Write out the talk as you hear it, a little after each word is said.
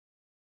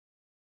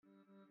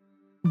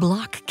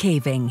Block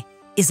caving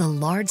is a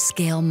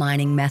large-scale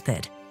mining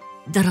method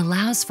that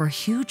allows for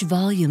huge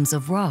volumes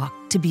of rock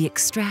to be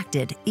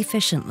extracted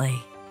efficiently.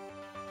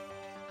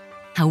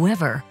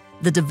 However,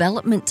 the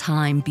development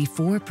time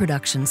before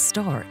production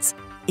starts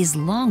is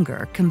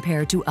longer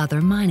compared to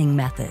other mining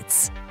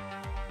methods.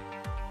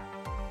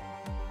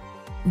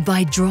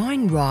 By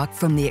drawing rock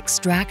from the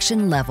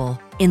extraction level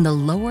in the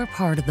lower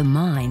part of the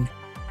mine,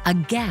 a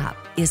gap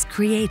is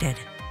created.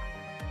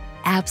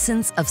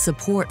 Absence of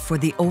support for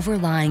the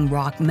overlying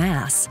rock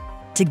mass,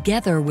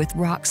 together with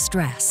rock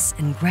stress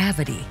and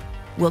gravity,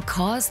 will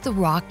cause the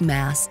rock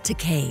mass to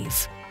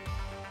cave.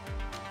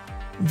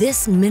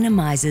 This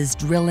minimizes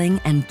drilling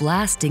and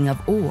blasting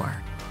of ore,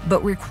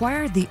 but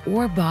requires the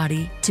ore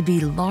body to be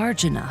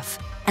large enough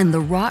and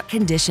the rock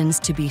conditions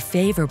to be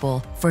favorable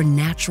for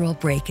natural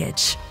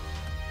breakage.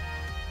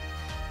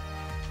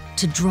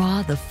 To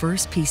draw the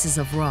first pieces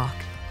of rock,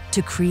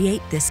 to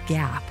create this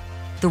gap,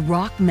 the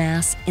rock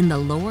mass in the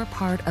lower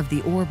part of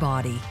the ore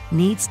body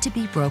needs to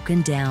be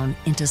broken down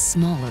into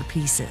smaller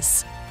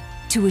pieces.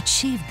 To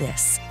achieve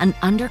this, an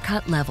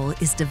undercut level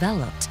is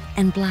developed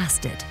and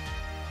blasted.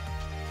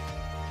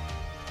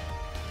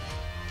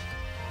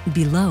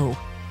 Below,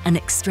 an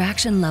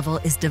extraction level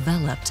is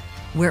developed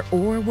where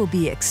ore will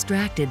be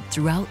extracted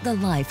throughout the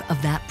life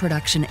of that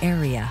production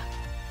area.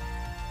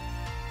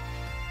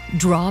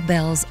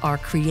 Drawbells are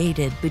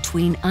created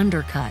between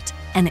undercut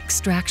and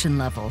extraction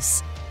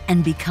levels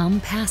and become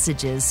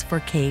passages for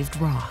caved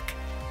rock.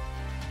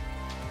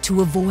 To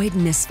avoid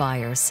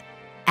misfires,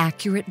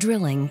 accurate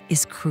drilling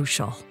is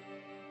crucial.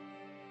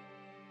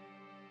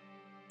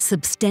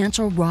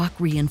 Substantial rock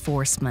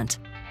reinforcement,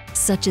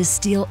 such as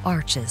steel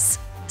arches,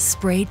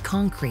 sprayed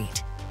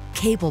concrete,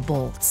 cable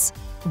bolts,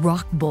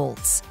 rock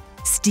bolts,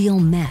 steel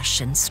mesh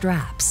and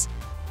straps,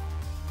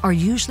 are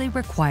usually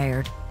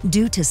required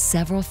due to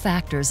several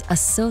factors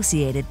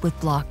associated with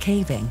block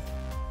caving,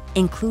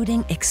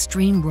 including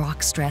extreme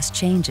rock stress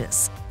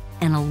changes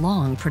and a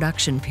long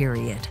production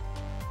period.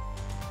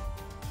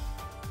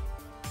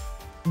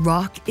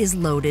 Rock is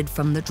loaded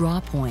from the draw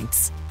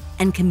points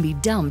and can be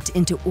dumped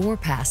into ore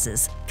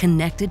passes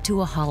connected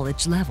to a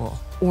haulage level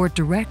or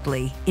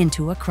directly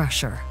into a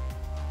crusher.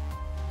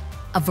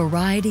 A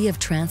variety of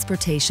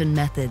transportation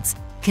methods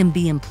can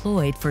be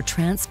employed for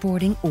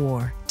transporting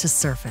ore to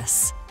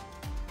surface.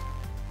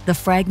 The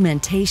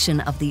fragmentation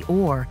of the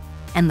ore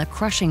and the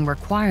crushing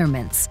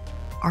requirements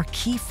are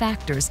key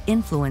factors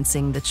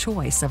influencing the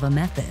choice of a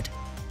method.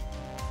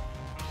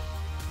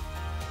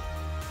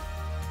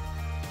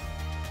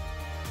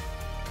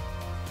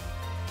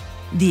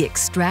 The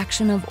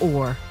extraction of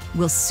ore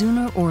will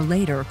sooner or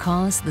later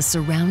cause the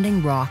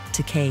surrounding rock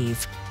to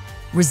cave,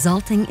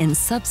 resulting in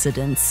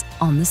subsidence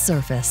on the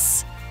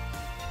surface.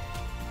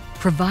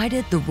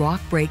 Provided the rock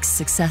breaks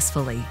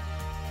successfully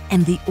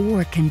and the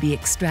ore can be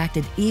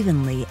extracted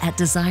evenly at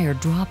desired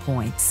draw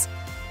points,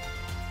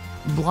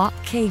 block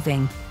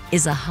caving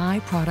is a high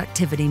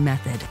productivity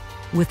method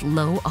with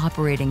low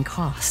operating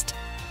cost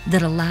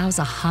that allows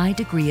a high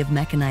degree of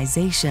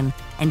mechanization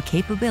and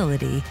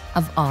capability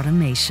of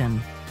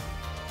automation.